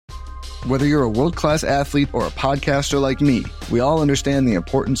Whether you're a world-class athlete or a podcaster like me, we all understand the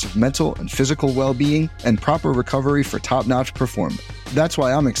importance of mental and physical well-being and proper recovery for top-notch performance. That's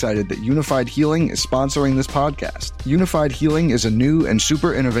why I'm excited that Unified Healing is sponsoring this podcast. Unified Healing is a new and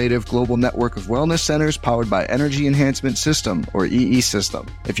super innovative global network of wellness centers powered by Energy Enhancement System, or EE System.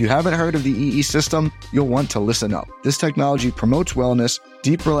 If you haven't heard of the EE System, you'll want to listen up. This technology promotes wellness,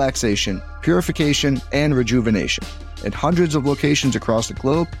 deep relaxation, purification, and rejuvenation. In hundreds of locations across the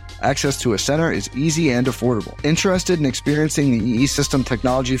globe, access to a center is easy and affordable. Interested in experiencing the EE System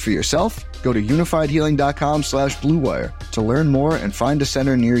technology for yourself? Go to unifiedhealing.com/bluewire to learn more and find a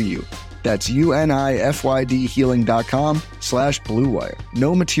center near you. That's unifydhealing.com/bluewire.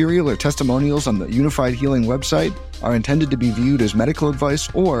 No material or testimonials on the Unified Healing website are intended to be viewed as medical advice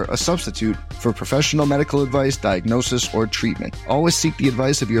or a substitute for professional medical advice, diagnosis, or treatment. Always seek the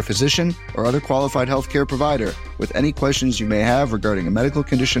advice of your physician or other qualified healthcare provider with any questions you may have regarding a medical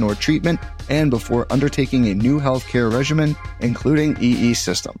condition or treatment and before undertaking a new healthcare regimen, including EE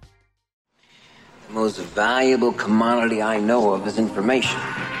System. The most valuable commodity I know of is information.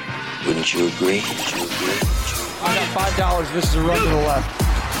 Wouldn't you agree? I got $5. This is a run to the left.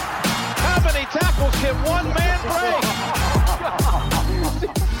 How many tackles can one man break?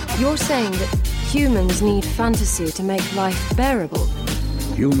 You're saying that humans need fantasy to make life bearable?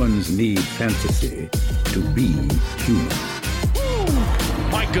 Humans need fantasy to be human.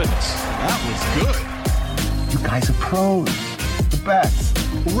 My goodness, that was good. You guys are pros. The best.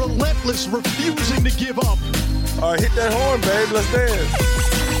 Relentless, refusing to give up. All right, hit that horn, babe. Let's dance.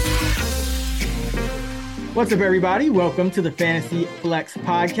 What's up, everybody? Welcome to the Fantasy Flex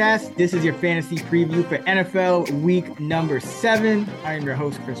Podcast. This is your fantasy preview for NFL Week number 7. I am your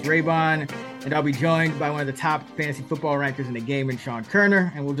host, Chris Raybon, and I'll be joined by one of the top fantasy football rankers in the game, and Sean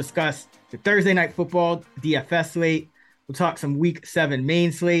Kerner, and we'll discuss the Thursday Night Football DFS slate. We'll talk some Week 7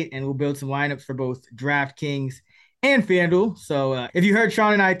 main slate, and we'll build some lineups for both DraftKings and FanDuel. So if you heard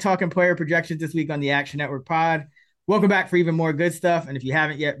Sean and I talking player projections this week on the Action Network pod, welcome back for even more good stuff. And if you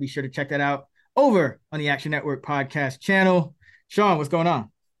haven't yet, be sure to check that out over on the Action Network podcast channel. Sean, what's going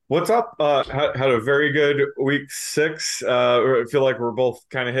on? What's up? Had a very good week 6. I feel like we're both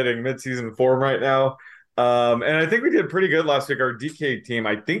kind of hitting midseason form right now. And I think we did pretty good last week. Our DK team,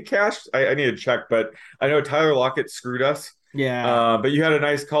 I think, cashed. I need to check, but I know Tyler Lockett screwed us. Yeah. But you had a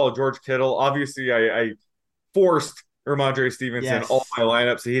nice call of George Kittle. Obviously, I forced Ramondre Stevenson all my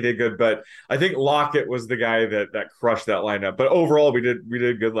lineups, so he did good. But I think Lockett was the guy that crushed that lineup. But overall, we did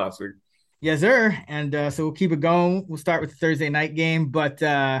good last week. Yes, sir. And so we'll keep it going. We'll start with the Thursday night game, but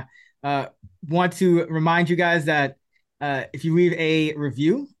want to remind you guys that if you leave a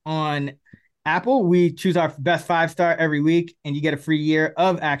review on Apple, we choose our best 5-star every week, and you get a free year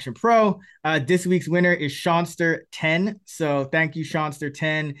of Action Pro. This week's winner is Seanster10. So thank you,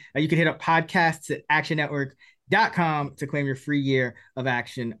 Seanster10. You can hit up podcasts at actionnetwork.com to claim your free year of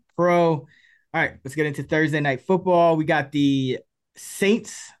Action Pro. All right, let's get into Thursday Night Football. We got the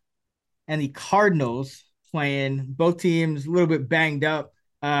Saints and the Cardinals playing. Both teams a little bit banged up.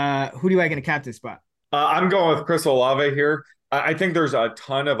 Who do you like in the captain spot? I'm going with Chris Olave here. I think there's a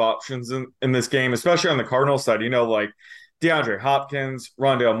ton of options in this game, especially on the Cardinals side. You know, like DeAndre Hopkins,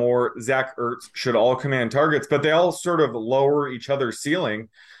 Rondale Moore, Zach Ertz should all command targets, but they all sort of lower each other's ceiling.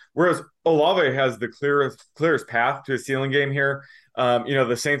 Whereas Olave has the clearest path to a ceiling game here.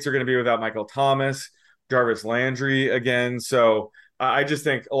 The Saints are going to be without Michael Thomas, Jarvis Landry again. So I just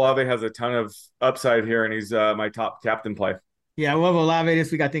think Olave has a ton of upside here, and he's my top captain play. Yeah, I love Olave this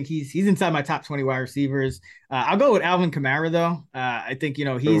week. I think he's inside my top 20 wide receivers. I'll go with Alvin Kamara though. I think he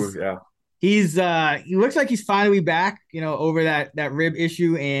looks like he's finally back. Over that rib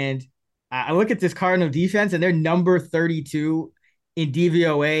issue, and I look at this Cardinal defense, and they're number 32 in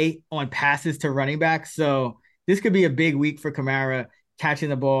DVOA on passes to running back. So this could be a big week for Kamara catching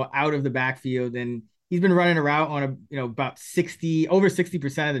the ball out of the backfield, and he's been running a route on about over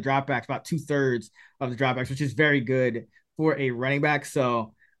 60% of the dropbacks, about 2/3 of the dropbacks, which is very good for a running back.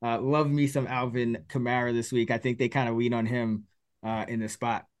 So love me some Alvin Kamara this week. I think they kind of lean on him in this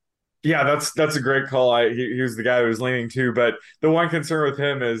spot. Yeah, that's a great call. He was the guy who was leaning to, but the one concern with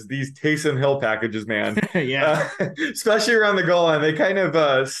him is these Taysom Hill packages, man. Yeah. Especially around the goal line. They kind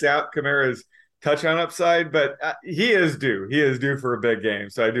of sap Kamara's touchdown upside, but he is due. He is due for a big game.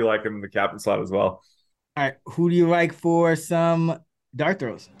 So I do like him in the captain slot as well. All right. Who do you like for some dart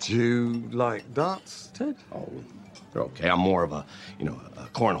throws? Do you like darts, Ted? Oh, okay. I'm more of a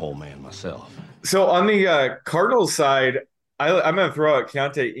cornhole man myself. So on the Cardinals side, I'm going to throw out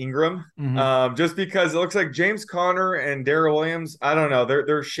Keontae Ingram, just because it looks like James Conner and Darrell Williams, I don't know,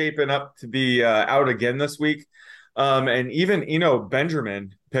 they're shaping up to be out again this week. And even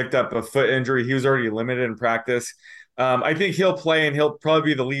Benjamin picked up a foot injury. He was already limited in practice. I think he'll play, and he'll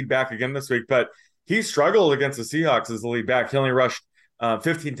probably be the lead back again this week, but he struggled against the Seahawks as the lead back. He only rushed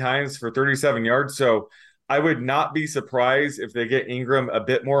 15 times for 37 yards. So I would not be surprised if they get Ingram a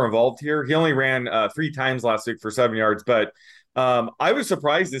bit more involved here. He only ran 3 times last week for 7 yards, but I was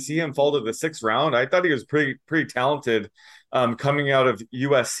surprised to see him fall to the 6th round. I thought he was pretty talented coming out of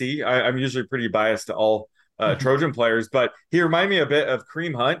USC. I'm usually pretty biased to all Trojan players, but he reminded me a bit of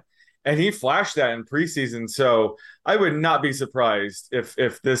Kareem Hunt, and he flashed that in preseason. So I would not be surprised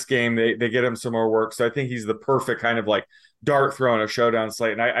if this game they get him some more work. So I think he's the perfect kind of like dart throw in a showdown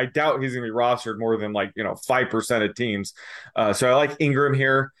slate. And I doubt he's going to be rostered more than 5% of teams. So I like Ingram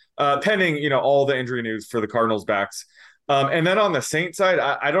here, pending, all the injury news for the Cardinals backs. And then on the Saints side,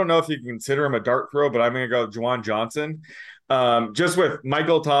 I don't know if you can consider him a dart throw, but I'm going to go Juwan Johnson. Just with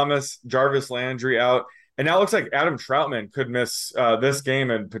Michael Thomas, Jarvis Landry out. And now it looks like Adam Troutman could miss this game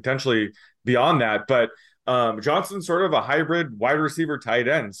and potentially beyond that. But Johnson's sort of a hybrid wide receiver tight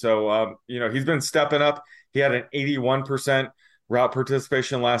end. So, he's been stepping up. He had an 81% route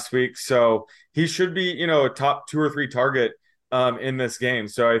participation last week. So he should be, a top 2 or 3 target in this game.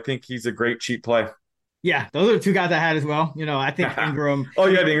 So I think he's a great cheap play. Yeah, those are the 2 guys I had as well. I think Ingram. Oh,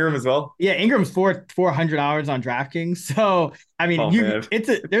 you had Ingram as well? Yeah, Ingram's $400 on DraftKings. So I mean,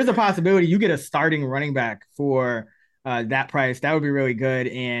 there's a possibility you get a starting running back for that price. That would be really good.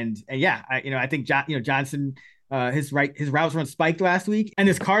 And yeah, I think Johnson, his routes run spiked last week, and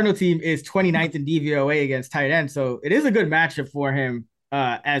this Cardinal team is 29th in DVOA against tight end. So it is a good matchup for him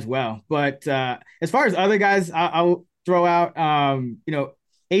as well. But as far as other guys, I'll throw out,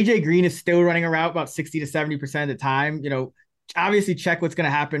 AJ Green is still running a route about 60 to 70% of the time. Obviously check what's going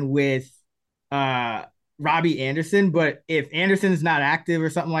to happen with Robbie Anderson, but if Anderson's not active or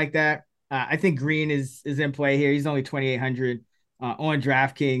something like that, I think Green is in play here. He's only 2,800 on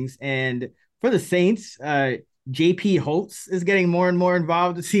DraftKings. And for the Saints, JP Holtz is getting more and more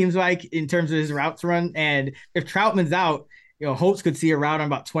involved, it seems like, in terms of his routes run. And if Troutman's out, Holtz could see a route on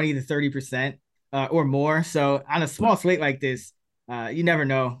about 20 to 30% or more. So on a small slate like this, you never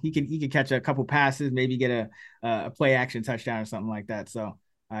know. He could catch a couple passes, maybe get a play action touchdown or something like that. So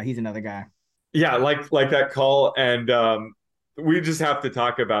he's another guy. Yeah, like that call, and we just have to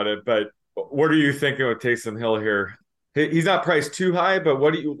talk about it. But what are you thinking with Taysom Hill here? He's not priced too high, but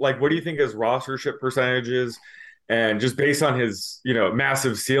what do you think his rostership percentage is? And just based on his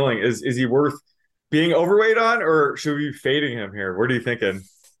massive ceiling, is he worth being overweight on, or should we be fading him here? What are you thinking?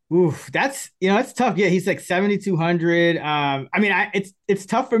 Oof, that's tough. Yeah, he's like 7,200. It's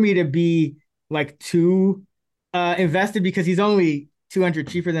tough for me to be like too invested because he's only 200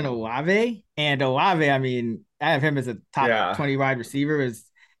 cheaper than Olave. And Olave, I have him as a top 20 wide receiver. As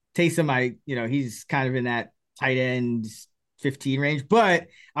Taysom, he's kind of in that tight end 15 range. But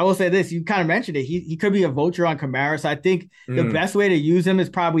I will say this: you kind of mentioned it. He could be a vulture on Kamara. So I think the best way to use him is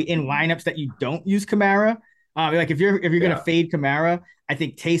probably in lineups that you don't use Kamara. Like if you're going to fade Kamara, I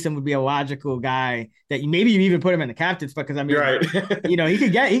think Taysom would be a logical guy that you even put him in the captain spot because you're right.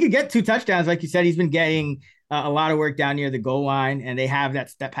 he could get 2 touchdowns, like you said. He's been getting a lot of work down near the goal line, and they have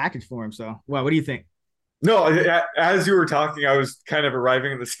that package for him. So, what do you think? No, as you were talking, I was kind of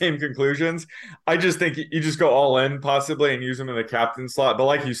arriving at the same conclusions. I just think you just go all in possibly and use him in the captain slot. But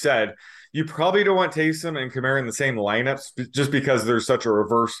like you said, you probably don't want Taysom and Kamara in the same lineups just because there's such a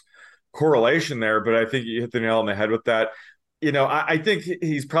reverse correlation there. But I think you hit the nail on the head with that. I think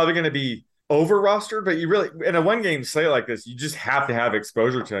he's probably going to be over rostered, but you really, in a 1-game slate like this, you just have to have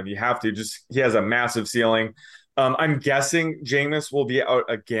exposure to him. You have to he has a massive ceiling. I'm guessing Jameis will be out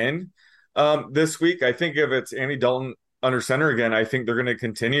again this week. I think if it's Andy Dalton under center again, I think they're going to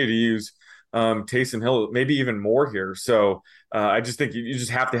continue to use Taysom Hill, maybe even more here. So I just think you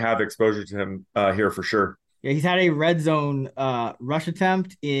just have to have exposure to him here for sure. Yeah, he's had a red zone rush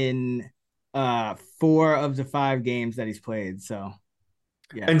attempt in 4 of the 5 games that he's played. So,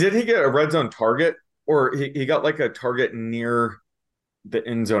 yeah. And did he get a red zone target, or he got like a target near the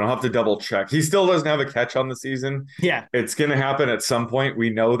end zone? I'll have to double check. He still doesn't have a catch on the season. Yeah, it's going to happen at some point. We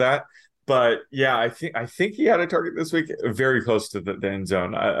know that. But yeah, I think he had a target this week, very close to the end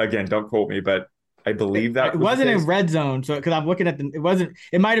zone. Again, don't quote me, but I believe that it wasn't in red zone. So because I'm looking at it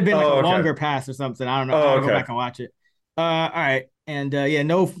might have been like a longer pass or something. I don't know. I'll go back and watch it. All right. And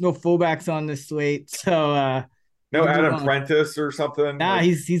no fullbacks on this slate. So no Adam Prentice or something. Nah,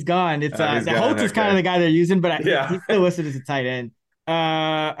 he's gone. It's Holtz is kind of the guy they're using, but he's still listed as a tight end. All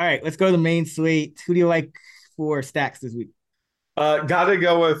right, let's go to the main slate. Who do you like for stacks this week? Gotta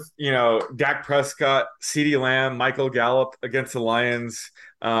go with Dak Prescott, CeeDee Lamb, Michael Gallup against the Lions.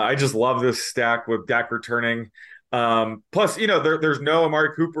 I just love this stack with Dak returning. Plus, there's no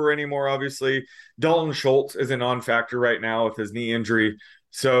Amari Cooper anymore, obviously. Dalton Schultz is a non-factor right now with his knee injury.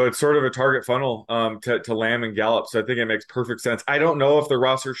 So it's sort of a target funnel to Lamb and Gallup. So I think it makes perfect sense. I don't know if the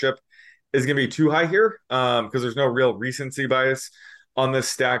rostership is going to be too high here because there's no real recency bias on this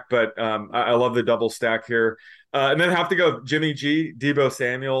stack, but I love the double stack here. And then have to go Jimmy G, Deebo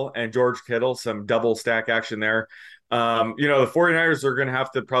Samuel, and George Kittle, some double stack action there. The 49ers are going to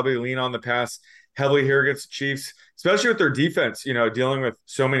have to probably lean on the pass heavily here against the Chiefs, especially with their defense, dealing with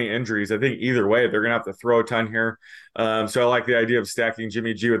so many injuries. I think either way, they're going to have to throw a ton here. So I like the idea of stacking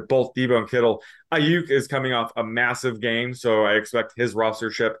Jimmy G with both Deebo and Kittle. Ayuk is coming off a massive game, so I expect his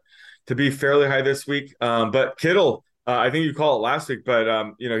rostership to be fairly high this week. But Kittle, I think you called it last week,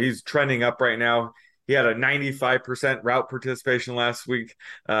 but he's trending up right now. He had a 95% route participation last week,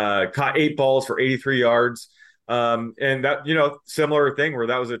 caught 8 balls for 83 yards. And that, similar thing where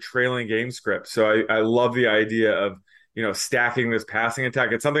that was a trailing game script. So I love the idea of, stacking this passing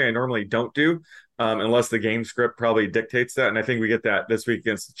attack. It's something I normally don't do unless the game script probably dictates that. And I think we get that this week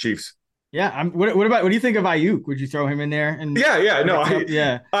against the Chiefs. Yeah. What do you think of Ayuk? Would you throw him in there?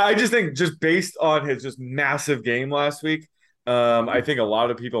 I just think just based on his just massive game last week, I think a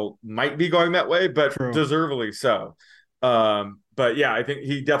lot of people might be going that way, but deservedly so. But yeah, I think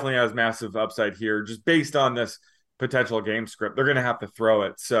he definitely has massive upside here just based on this potential game script. They're going to have to throw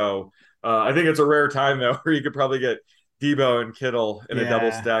it. So I think it's a rare time, though, where you could probably get Deebo and Kittle in a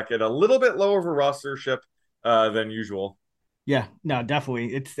double stack at a little bit lower of a rostership than usual. Yeah, no,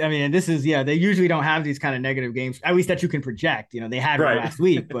 definitely. They usually don't have these kind of negative games, at least that you can project. They had one last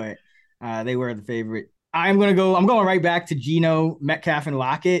week, but they were the favorite. I'm going right back to Geno, Metcalf, and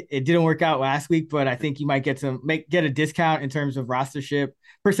Lockett. It didn't work out last week, but I think you might get a discount in terms of rostership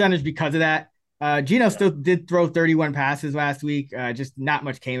percentage because of that. Geno still did throw 31 passes last week. Just not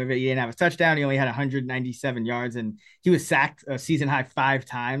much came of it. He didn't have a touchdown. He only had 197 yards, and he was sacked a season high 5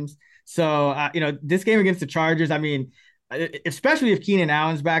 times. So, this game against the Chargers, especially if Keenan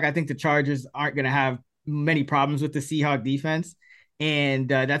Allen's back, I think the Chargers aren't going to have many problems with the Seahawks defense. And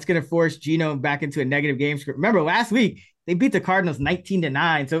that's going to force Geno back into a negative game script. Remember, last week, they beat the Cardinals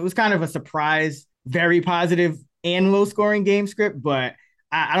 19-9. So it was kind of a surprise, very positive and low-scoring game script. But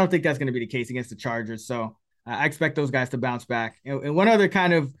I don't think that's going to be the case against the Chargers. So I expect those guys to bounce back. And one other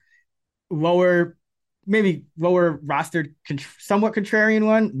kind of lower rostered, somewhat contrarian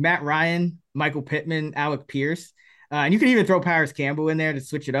one, Matt Ryan, Michael Pittman, Alec Pierce. And you can even throw Paris Campbell in there to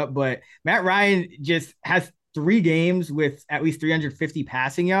switch it up. But Matt Ryan just has 3 games with at least 350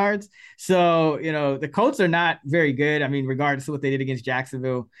 passing yards. So, the Colts are not very good. Regardless of what they did against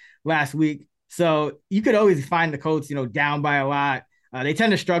Jacksonville last week. So you could always find the Colts, down by a lot. They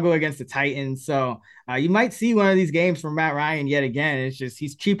tend to struggle against the Titans. So you might see one of these games from Matt Ryan yet again. It's just,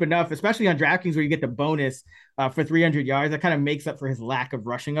 he's cheap enough, especially on DraftKings where you get the bonus for 300 yards. That kind of makes up for his lack of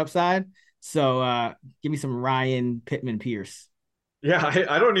rushing upside. So give me some Ryan, Pittman, Pierce. Yeah,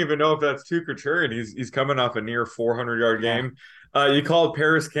 I don't even know if that's too contrarian. He's coming off a near 400-yard game. You called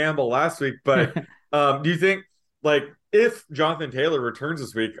Paris Campbell last week, but do you think, if Jonathan Taylor returns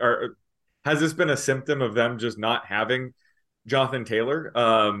this week, has this been a symptom of them just not having Jonathan Taylor?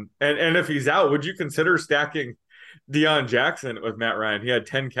 And if he's out, would you consider stacking Deion Jackson with Matt Ryan? He had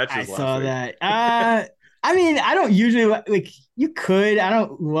 10 catches last week. I saw that. I don't usually you could. I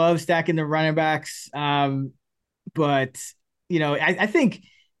don't love stacking the running backs, but. I think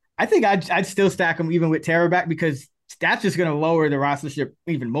I'd still stack him even with Terror back because that's just going to lower the rostership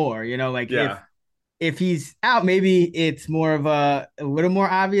even more. If he's out, maybe it's more of a little more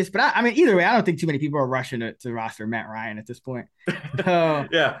obvious. But either way, I don't think too many people are rushing to roster Matt Ryan at this point.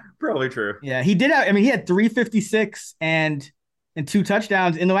 Yeah, probably true. Yeah, he did. He had 356 and 2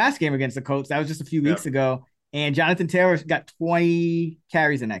 touchdowns in the last game against the Colts. That was just a few weeks ago. And Jonathan Taylor got 20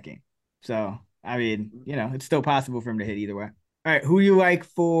 carries in that game. So it's still possible for him to hit either way. All right, who do you like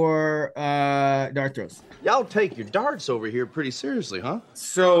for dart throws? Y'all take your darts over here pretty seriously, huh?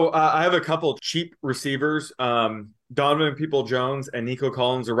 So I have a couple cheap receivers. Donovan Peoples-Jones and Nico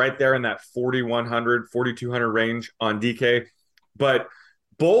Collins are right there in that 4,100, 4,200 range on DK. But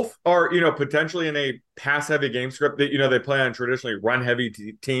both are, potentially in a pass-heavy game script that, they play on traditionally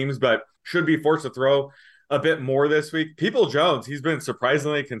run-heavy teams, but should be forced to throw a bit more this week. Peoples-Jones, he's been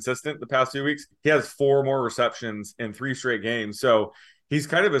surprisingly consistent the past 2 weeks. He has 4 more receptions in 3 straight games. So he's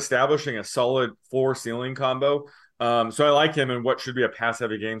kind of establishing a solid floor ceiling combo. So I like him in what should be a pass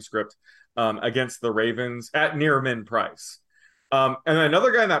heavy game script against the Ravens at near min price. And then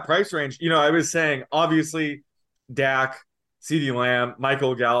another guy in that price range, I was saying, obviously Dak, CeeDee Lamb,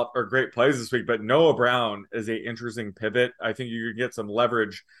 Michael Gallup are great plays this week, but Noah Brown is an interesting pivot. I think you could get some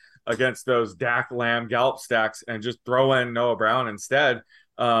leverage against those Dak, Lamb, Gallup stacks and just throw in Noah Brown instead.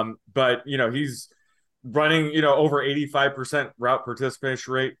 But, he's running, over 85% route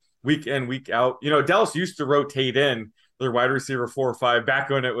participation rate week in, week out. Dallas used to rotate in their wide receiver 4 or 5 back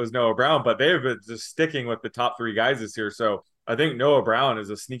when it was Noah Brown, but they have been just sticking with the top 3 guys this year. So I think Noah Brown is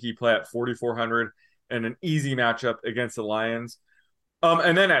a sneaky play at 4,400 and an easy matchup against the Lions.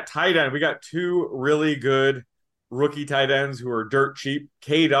 And then at tight end, we got 2 really good rookie tight ends who are dirt cheap.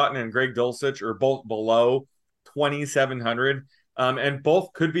 Cade Otton and Greg Dulcich are both below 2,700. And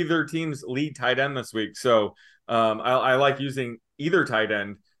both could be their team's lead tight end this week. So I like using either tight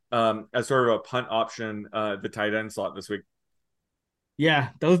end as sort of a punt option, the tight end slot this week. Yeah,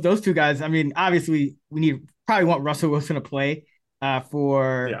 those 2 guys. I mean, obviously we probably want Russell Wilson to play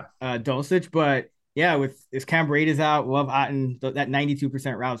for Dulcich, but yeah, with Cam Braid is out, love Otton, that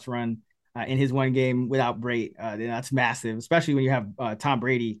 92% routes run in his one game without Brate. That's massive, especially when you have Tom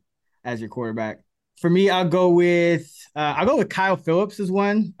Brady as your quarterback. For me, I'll go with Kyle Phillips as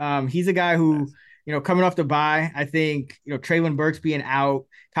one. He's a guy who, coming off the bye, I think, Treylon Burks being out,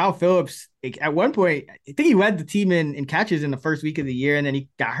 Kyle Phillips, at one point, I think he led the team in catches in the first week of the year, and then he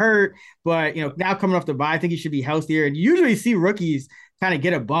got hurt. But, now coming off the bye, I think he should be healthier. And you usually see rookies kind of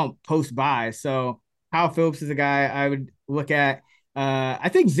get a bump post-bye. So Kyle Phillips is a guy I would look at. I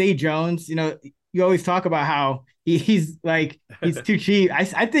think Zay Jones, you always talk about how he's too cheap.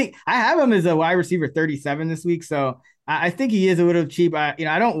 I think I have him as a wide receiver 37 this week. So I think he is a little cheap. I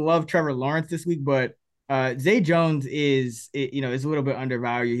don't love Trevor Lawrence this week, but Zay Jones is a little bit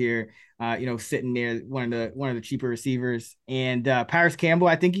undervalued here. Sitting there, one of the cheaper receivers. And Paris Campbell,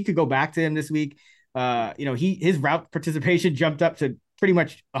 I think you could go back to him this week. His route participation jumped up to pretty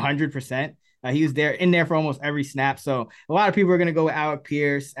much 100%. He was in there for almost every snap. So a lot of people are going to go Alec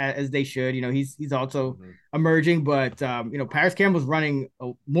Pierce as they should. He's also emerging, but Paris Campbell's running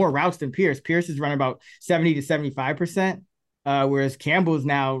more routes than Pierce. Pierce is running about 70 to 75%, whereas Campbell's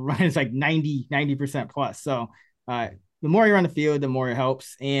now running like 90% plus. So the more you're on the field, the more it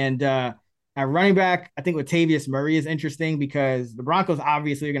helps. And at running back, I think Latavius Murray is interesting because the Broncos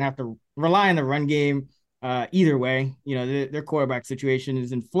obviously are going to have to rely on the run game either way. Their quarterback situation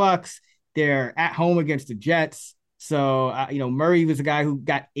is in flux. They're at home against the Jets. So, Murray was a guy who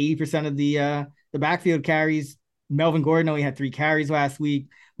got 80% of the backfield carries. Melvin Gordon only had 3 carries last week.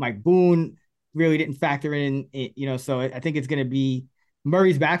 Mike Boone really didn't factor in, so I think it's going to be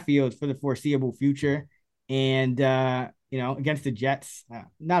Murray's backfield for the foreseeable future. And, against the Jets,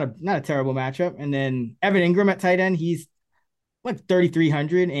 not a terrible matchup. And then Evan Ingram at tight end, he's like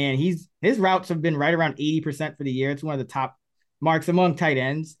 3,300 and his routes have been right around 80% for the year. It's one of the top marks among tight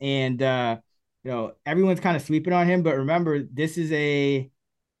ends, and everyone's kind of sweeping on him. But remember, this is a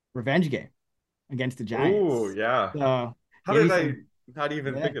revenge game against the Giants. Oh yeah. So how did I not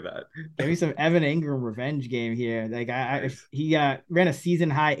even think of that? Give me some Evan Ingram revenge game here. Like he ran a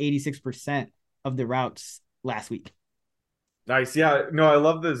season high 86% of the routes last week. Nice. Yeah. No, I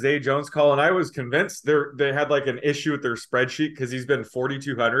love the Zay Jones call. And I was convinced they had like an issue with their spreadsheet because he's been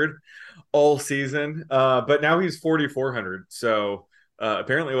 4,200 all season. But now he's 4,400. So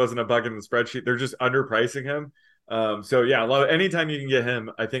apparently it wasn't a bug in the spreadsheet. They're just underpricing him. So yeah, love it. Anytime you can get him,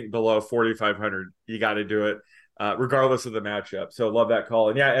 I think below 4,500, you got to do it regardless of the matchup. So love that call.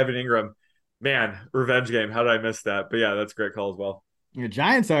 And yeah, Evan Ingram, man, revenge game. How did I miss that? But yeah, that's a great call as well.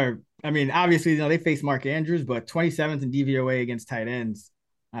 Giants are, obviously, they face Mark Andrews, but 27th in DVOA against tight ends.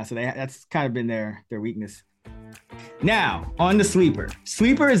 So that's kind of been their weakness. Now, on to Sleeper.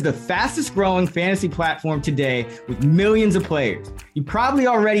 Sleeper is the fastest growing fantasy platform today with millions of players. You probably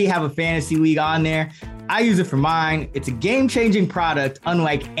already have a fantasy league on there. I use it for mine. It's a game-changing product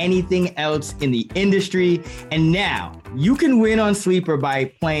unlike anything else in the industry. And now you can win on Sleeper by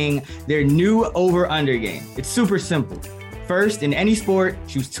playing their new over-under game. It's super simple. First, in any sport,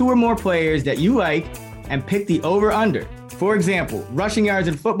 choose 2 or more players that you like and pick the over-under. For example, rushing yards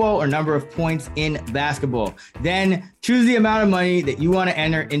in football or number of points in basketball. Then choose the amount of money that you want to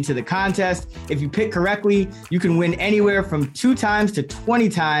enter into the contest. If you pick correctly, you can win anywhere from 2 times to 20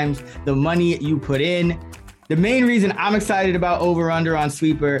 times the money you put in. The main reason I'm excited about Over Under on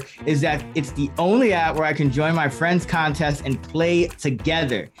Sleeper is that it's the only app where I can join my friends' contests and play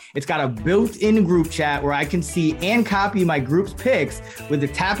together. It's got a built-in group chat where I can see and copy my group's picks with the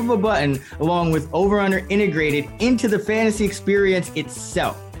tap of a button, along with Over Under integrated into the fantasy experience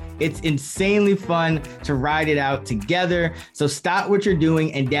itself. It's insanely fun to ride it out together. So stop what you're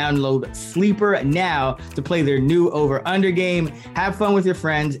doing and download Sleeper now to play their new Over Under game. Have fun with your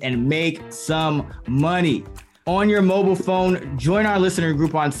friends and make some money. on your mobile phone. Join our listener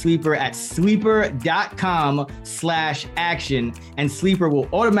group on Sleeper at sleeper.com/action, and Sleeper will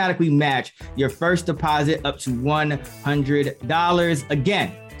automatically match your first deposit up to $100.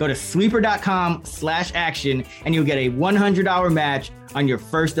 Again, go to sleeper.com/action and you'll get a $100 match on your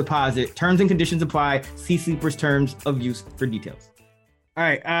first deposit. Terms and conditions apply. See Sleeper's terms of use for details. All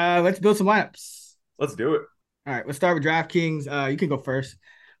right, let's build some lineups. Let's do it. All right, let's start with DraftKings. You can go first.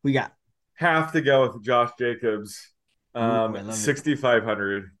 We got. Have to go with Josh Jacobs,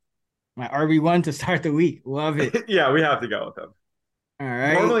 6,500. My RB1 to start the week. Love it. Yeah, we have to go with him. All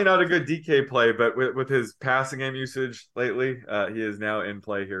right. Normally not a good DK play, but with his passing game usage lately, he is now in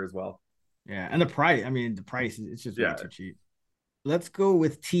play here as well. Yeah, and the price is just way too cheap. Let's go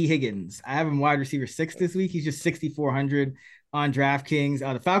with T. Higgins. I have him wide receiver 6 this week. He's just 6,400 on DraftKings.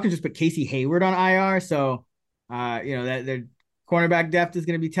 The Falcons just put Casey Hayward on IR, so that their cornerback depth is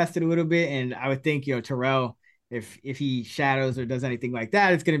going to be tested a little bit, and I would think Terrell, if he shadows or does anything like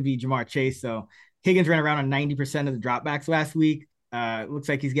that, it's going to be Jamar Chase. So Higgins ran around on 90% of the dropbacks last week. Looks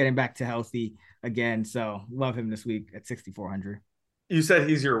like he's getting back to healthy again, so love him this week at 6,400. You said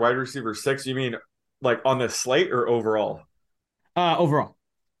he's your wide receiver 6. You mean like on this slate or overall? Overall.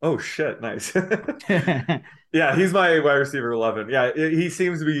 Oh shit, nice. Yeah, he's my wide receiver 11. Yeah, he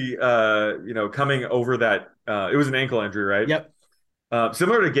seems to be coming over that. It was an ankle injury, right? Yep.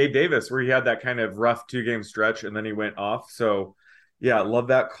 Similar to Gabe Davis, where he had that kind of rough 2-game stretch and then he went off. So yeah, love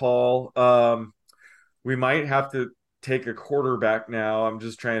that call. We might have to take a quarterback now. I'm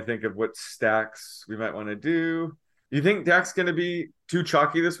just trying to think of what stacks we might want to do. You think Dak's going to be too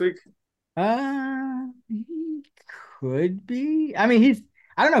chalky this week? He could be. I mean,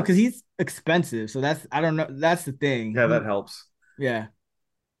 I don't know, because he's expensive. So I don't know. That's the thing. Yeah, that helps. Yeah.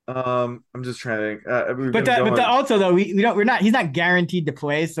 I'm just trying to think. But also though, he's not guaranteed to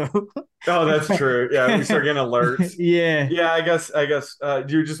play. So. Oh, that's true. Yeah, we start getting alerts. Yeah. Yeah, I guess. Do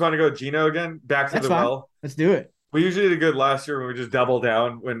you just want to go Geno again? Back to that's the fine. well. Let's do it. We usually did good last year when we just double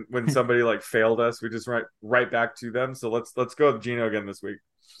down when somebody like failed us. We just right back to them. So let's go with Geno again this week.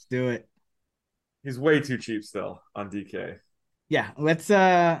 Let's do it. He's way too cheap still on DK. Yeah, let's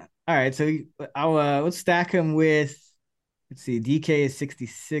all right. So let's stack him with. Let's see. DK is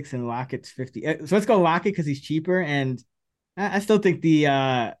 66 and Lockett's 50. So let's go Lockett because he's cheaper, and I still think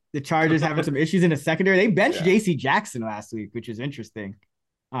the Chargers having some issues in the secondary. They benched J.C. Jackson last week, which is interesting.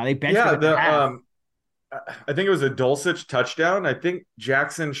 They benched him. I think it was a Dulcich touchdown. I think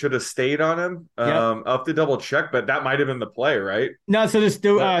Jackson should have stayed on him. I'll have to double check, but that might have been the play, right? No, so this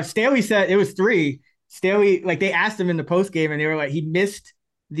Staley said it was 3. Staley, like they asked him in the post game, and they were like, he missed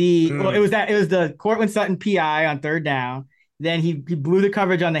the. Well, it was the Cortland Sutton PI on 3rd down. Then he blew the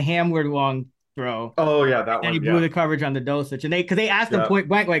coverage on the Hamler long throw. Oh yeah, that one. And he blew the coverage on the Dulcich, and because they asked him point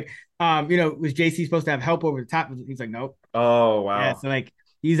blank, like, was JC supposed to have help over the top? He's like, nope. Oh wow. Yeah, so like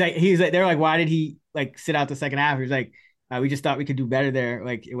he's like they're like, why did he like sit out the second half? He's like, we just thought we could do better there.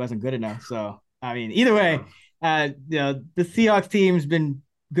 Like it wasn't good enough. So I mean, either way, the Seahawks team's been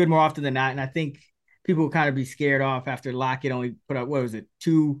good more often than not, and I think people will kind of be scared off after Lockett only put up, what was it,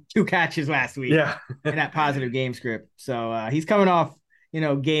 two catches last week in that positive game script. So he's coming off,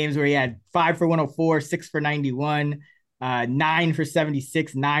 games where he had 5 for 104, 6 for 91, 9 for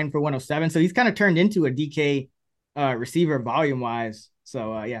 76, 9 for 107. So he's kind of turned into a DK receiver volume wise. So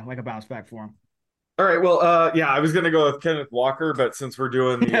like a bounce back for him. All right. Well, I was going to go with Kenneth Walker, but since we're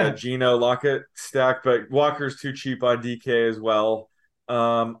doing the Geno Lockett stack, but Walker's too cheap on DK as well.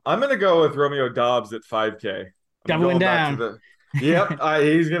 I'm going to go with Romeo Doubs at 5K. Doubling down. Yep.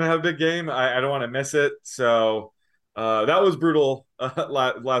 He's going to have a big game. I don't want to miss it. So that was brutal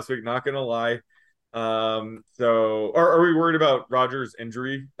last week. Not going to lie. So are we worried about Rodgers'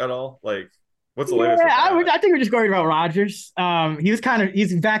 injury at all? Like, what's the latest? I think we're just worried about Rodgers. He's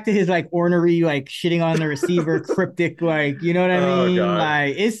back to his like ornery, like shitting on the receiver, cryptic, like, you know what I mean? God.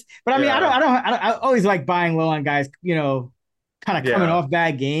 Like but I mean, I always like buying low on guys, kind of coming off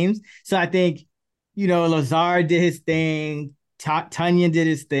bad games. So I think, Lazard did his thing. Tunyon did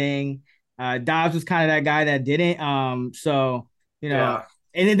his thing. Dobbs was kind of that guy that didn't. And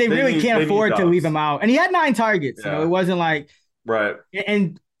then they really can't afford to leave him out. And he had 9 targets. It wasn't like right.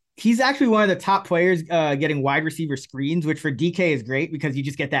 And he's actually one of the top players getting wide receiver screens, which for DK is great because you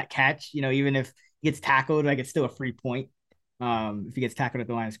just get that catch. Even if he gets tackled, like it's still a free point. If he gets tackled at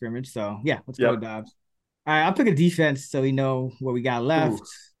the line of scrimmage. So let's go with Dobbs. All right, I'll pick a defense so we know what we got left. Ooh.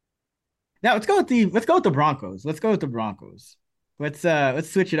 Now let's go with the Broncos. Let's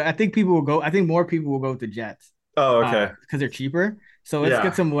switch it up. I think more people will go with the Jets. Oh, okay. Because they're cheaper. So let's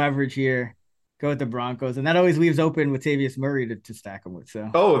get some leverage here. Go with the Broncos, and that always leaves open Latavius Murray to stack them with. So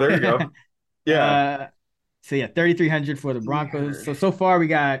there you go. Yeah. So yeah, 3,300 for the Broncos. So far we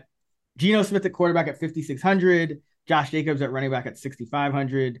got Geno Smith at quarterback at 5,600, Josh Jacobs at running back at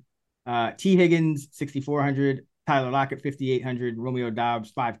 6,500, T Higgins 6,400, Tyler Lockett 5,800, Romeo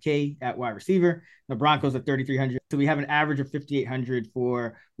Doubs 5K at wide receiver. The Broncos at 3,300. So we have an average of 5,800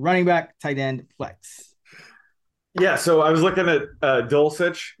 for running back, tight end, flex. Yeah, so I was looking at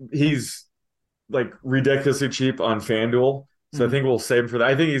Dulcich. He's like ridiculously cheap on FanDuel. So I think we'll save him for that.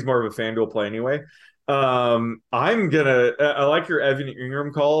 I think he's more of a FanDuel play anyway. I like your Evan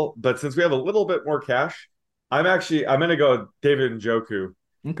Ingram call, but since we have a little bit more cash, I'm gonna go David Njoku.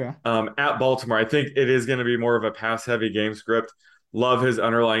 Okay. At Baltimore. I think it is going to be more of a pass heavy game script. Love his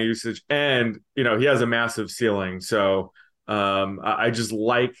underlying usage, and he has a massive ceiling. So I just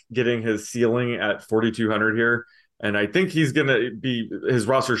like getting his ceiling at 4,200 here, and I think his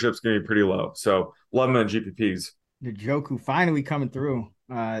rostership's going to be pretty low. So love him in GPPs. Njoku finally coming through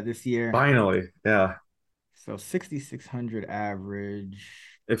this year. Finally, yeah. So 6,600 average.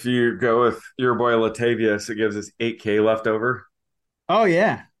 If you go with your boy Latavius, it gives us 8K left over. Oh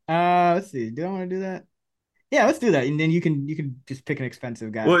yeah. Let's see. Do I want to do that? Yeah, let's do that. And then you can just pick an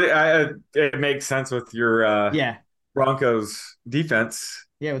expensive guy. Well, it makes sense with your Broncos defense.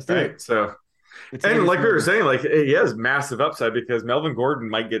 Yeah, let's do it. So, and like we were saying, like he has massive upside because Melvin Gordon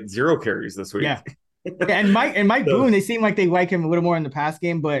might get 0 carries this week. Yeah. And Mike Boone, they seem like they like him a little more in the pass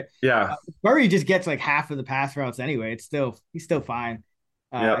game, but Murray just gets like half of the pass routes anyway. He's still fine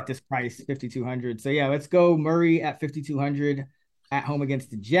at this price, 5,200. So yeah, let's go Murray at 5,200 at home against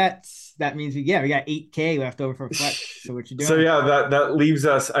the Jets. That means we got 8K left over for flex. So what you doing? So yeah, that leaves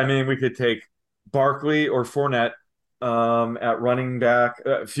us. I mean, we could take Barkley or Fournette at running back.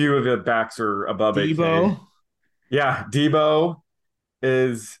 A few of the backs are above Debo. 8K. Yeah, Debo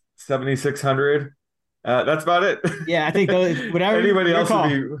is 7,600. That's about it. Yeah, I think whatever anybody else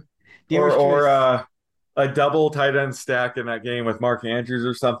would be, or a double tight end stack in that game with Mark Andrews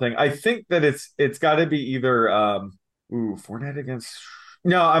or something. I think that it's got to be either Fournette against.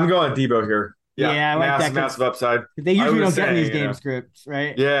 No, I'm going Debo here. Yeah, I like that. Massive upside. They usually don't get in these game scripts,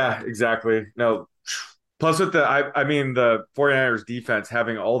 right? Yeah, exactly. No. Plus with the 49ers defense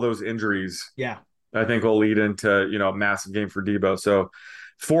having all those injuries. Yeah. I think will lead into, a massive game for Debo. So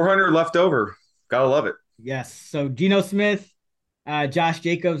 400 left over. Gotta love it. Yes. So Geno Smith, Josh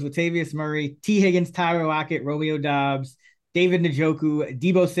Jacobs, Latavius Murray, T. Higgins, Tyler Lockett, Romeo Doubs, David Njoku,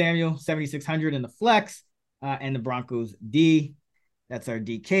 Debo Samuel, 7,600 in the flex, and the Broncos D. That's our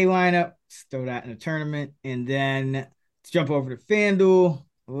DK lineup. Let's throw that in the tournament. And then let's jump over to FanDuel.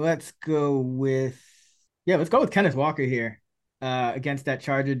 Let's go with Kenneth Walker here against that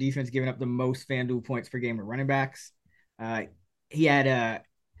Charger defense, giving up the most FanDuel points per game of running backs. He had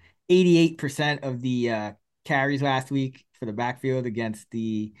 88% of the carries last week for the backfield against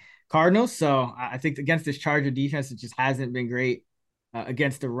the Cardinals. So I think against this Charger defense, it just hasn't been great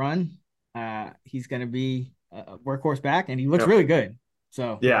against the run. He's going to be a workhorse back, and he looks really good.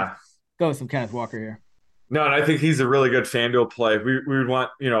 So yeah, go with some Kenneth Walker here. No, and I think he's a really good FanDuel play. We would want,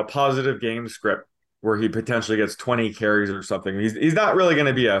 a positive game script where he potentially gets 20 carries or something. He's not really going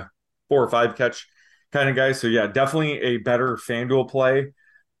to be a 4 or 5 catch kind of guy. So yeah, definitely a better FanDuel play.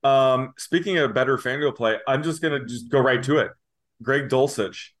 Speaking of better FanDuel play, I'm just going to go right to it. Greg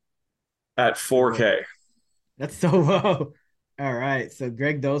Dulcich at 4K. That's so low. All right. So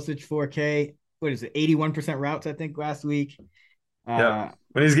Greg Dulcich, 4K. What is it? 81% routes, I think, last week. Yeah.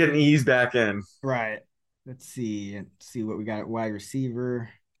 When he's getting eased back in. Right. Let's see what we got at wide receiver.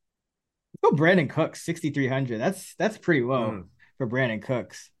 Let's go Brandon Cooks, 6,300. That's pretty low for Brandon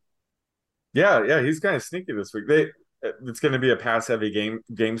Cooks. Yeah, he's kind of sneaky this week. It's going to be a pass-heavy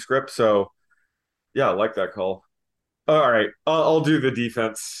game script, so yeah, I like that call. All right, I'll do the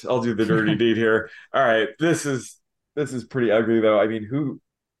defense. I'll do the dirty deed here. All right, this is pretty ugly though. I mean,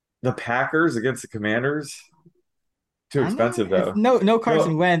 the Packers against the Commanders? Too expensive though. No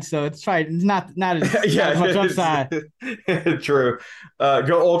Carson Wentz, so it's not as much upside. True.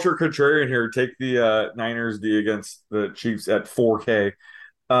 Go ultra contrarian here. Take the Niners D against the Chiefs at 4K.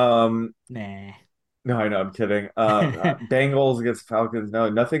 Nah. No, I know. I'm kidding. Bengals against Falcons. No,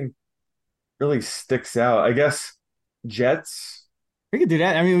 nothing really sticks out. I guess Jets. We could do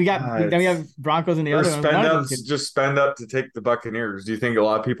that. I mean, we have Broncos in the other one. Just spend up to take the Buccaneers. Do you think a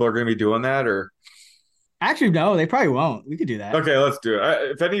lot of people are going to be doing that, or? Actually, no, they probably won't. We could do that. Okay, let's do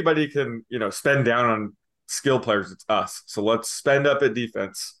it. If anybody can, spend down on skill players, it's us. So let's spend up at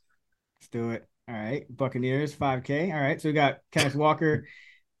defense. Let's do it. All right, Buccaneers 5K. All right, so we got Kenneth Walker,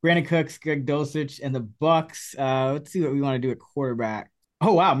 Brandon Cooks, Greg Dulcich, and the Bucks. Let's see what we want to do at quarterback.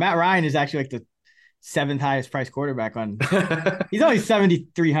 Oh wow, Matt Ryan is actually like seventh highest price quarterback on. He's only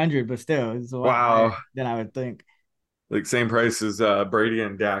 7,300, but still, it's a lot higher than I would think. Like same price as Brady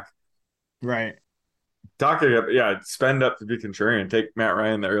and Dak. Right. Spend up to be contrarian. Take Matt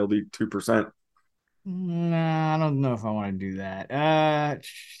Ryan there; he'll be 2%. Nah, I don't know if I want to do that. I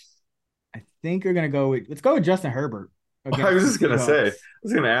think we're gonna let's go with Justin Herbert. I was just gonna say. I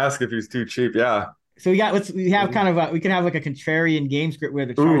was gonna ask if he's too cheap. Yeah. So we can have like a contrarian game script where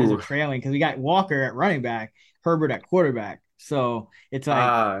the Chargers are trailing because we got Walker at running back, Herbert at quarterback. So it's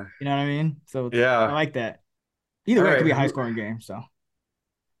like you know what I mean. So I like that. Either way, it could be a high scoring game. So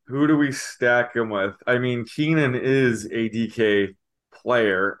who do we stack him with? I mean, Keenan is a DK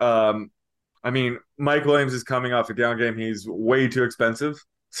player. I mean, Mike Williams is coming off a down game. He's way too expensive.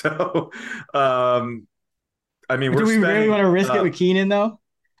 So, I mean, do we really want to risk it with Keenan though?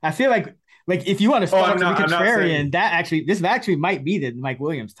 I feel like if you want to start to be contrarian, this actually might be the Mike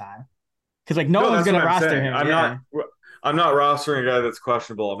Williams time because like no one's going to roster him. I'm not rostering a guy that's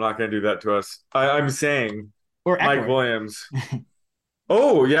questionable. I'm not going to do that to us. I'm saying Mike Williams.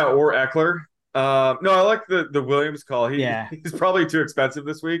 Or Eckler. No, I like the Williams call. He's probably too expensive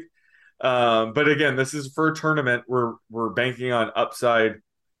this week. But again, this is for a tournament. We're banking on upside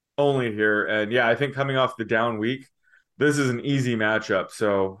only here, and I think coming off the down week, this is an easy matchup.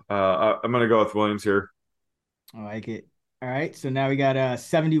 So I'm going to go with Williams here. I like it. All right, so now we got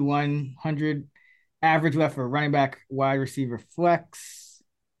 7,100 average left for running back, wide receiver, flex.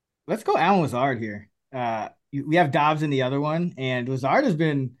 Let's go Allen Lazard here. We have Dobbs in the other one, and Lazard has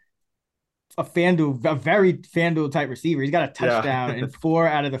been a very FanDuel type receiver. He's got a touchdown in 4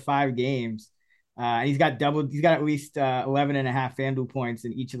 out of the 5 games. He's got at least 11 and a half FanDuel points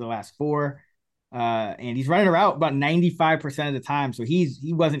in each of the last 4. And he's running around about 95% of the time. So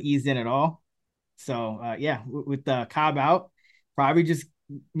he wasn't eased in at all. So with the Cobb out, probably just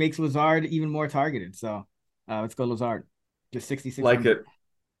makes Lazard even more targeted. So let's go Lazard. Just 66. Like it.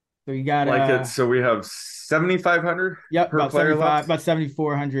 So you got it. So we have 7,500. Yep, about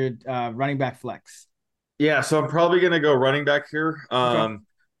 7,400 running back flex. Yeah, so I'm probably gonna go running back here. Okay.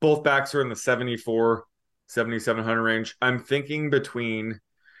 Both backs are in the 7,700 range. I'm thinking between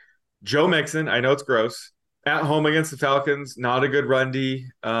Joe Mixon. I know it's gross. At home against the Falcons, not a good run D.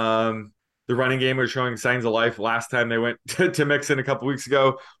 The running game was showing signs of life last time they went to Mixon a couple weeks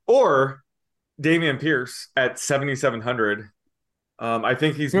ago. Or Dameon Pierce at 7,700. I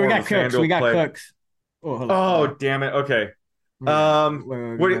think he's more of a FanDuel play. We got Cooks. Oh, damn it. Okay. Where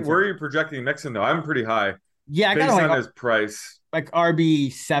are you projecting Mixon though? I'm pretty high. Yeah, I based on his price, like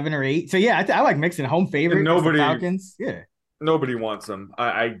RB 7 or 8. So yeah, I like Mixon, home favorite. Nobody Falcons. Yeah. Nobody wants him.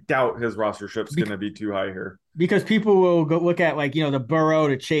 I doubt his rostership's going to be too high here because people will go look at the Burrow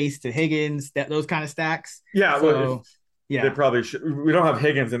to Chase to Higgins, those kind of stacks. Yeah. So, they probably should. We don't have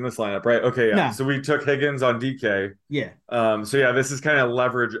Higgins in this lineup, right? Okay. Yeah. No. So we took Higgins on DK. Yeah. This is kind of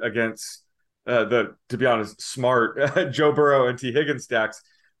leverage against to be honest, smart Joe Burrow and T Higgins stacks.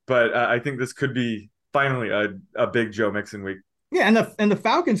 But I think this could be finally a big Joe Mixon week. Yeah. And the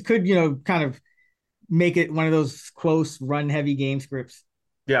Falcons could, kind of make it one of those close run heavy game scripts.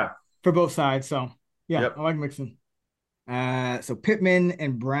 Yeah. For both sides. So I like Mixon. So Pittman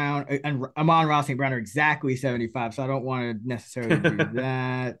and Brown and Amon-Ra St. Brown are exactly 75. So I don't want to necessarily do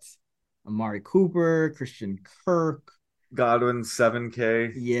that. Amari Cooper, Christian Kirk, Godwin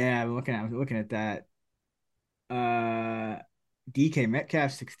 7K. Yeah, I'm looking at that. DK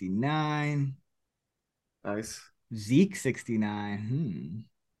Metcalf 69. Nice. Zeke 69.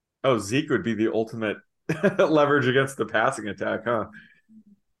 Oh, Zeke would be the ultimate leverage against the passing attack, huh?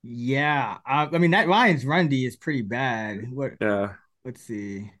 Yeah. I mean, that Lions run D is pretty bad. Yeah. Let's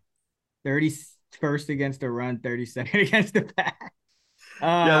see. 31st against the run, 32nd against the pass.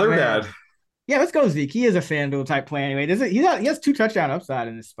 They're bad. Yeah, let's go Zeke. He is a FanDuel type play anyway. He has 2 touchdown upside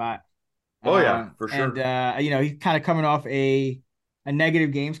in this spot. Oh, yeah, for sure. And, he's kind of coming off a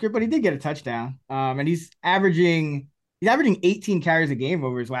negative game script, but he did get a touchdown. And he's averaging 18 carries a game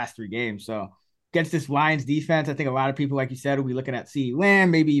over his last 3 games. So against this Lions defense, I think a lot of people, like you said, will be looking at CeeDee Lamb,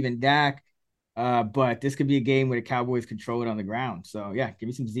 maybe even Dak. But this could be a game where the Cowboys control it on the ground. So yeah, give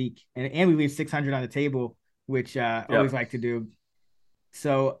me some Zeke. And we leave 600 on the table, which I always like to do.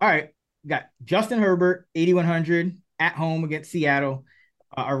 So, all right. We got Justin Herbert, 8,100 at home against Seattle.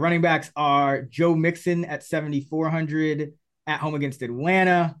 Our running backs are Joe Mixon at 7,400 at home against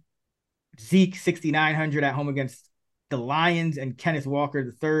Atlanta. Zeke, 6,900 at home against the Lions, and Kenneth Walker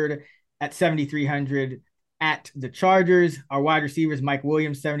III at 7,300 at the Chargers. Our wide receivers, Mike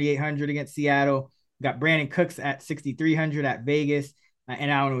Williams, 7,800 against Seattle. We got Brandon Cooks at 6,300 at Vegas, and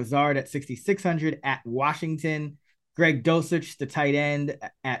Allen Lazard at 6,600 at Washington. Greg Dulcich, the tight end,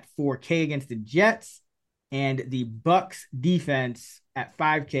 at 4K against the Jets. And the Bucks defense at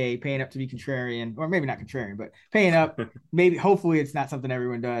 5K, paying up to be contrarian, or maybe not contrarian, but paying up. Maybe, hopefully it's not something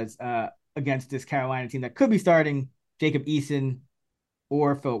everyone does against this Carolina team that could be starting Jacob Eason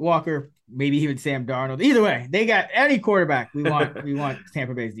or Philip Walker, maybe even Sam Darnold. Either way, they got any quarterback. We want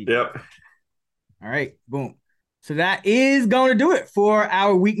Tampa Bay's defense. Yep. All right, boom. So that is going to do it for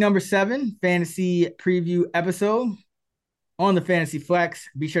our week number 7 fantasy preview episode on the Fantasy Flex.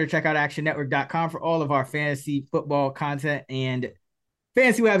 Be sure to check out actionnetwork.com for all of our fantasy football content and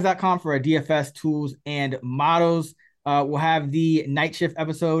fantasywebs.com for our DFS tools and models. We'll have the night shift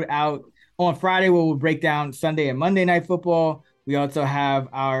episode out on Friday where we'll break down Sunday and Monday night football. We also have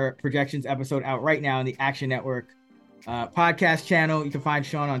our projections episode out right now on the Action Network podcast channel. You can find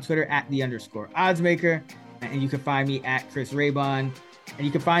Sean on Twitter at @the_oddsmaker, and you can find me at Chris Raybon. And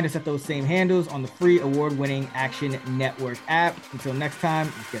you can find us at those same handles on the free award-winning Action Network app. Until next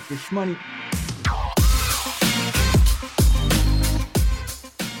time, let's get this money.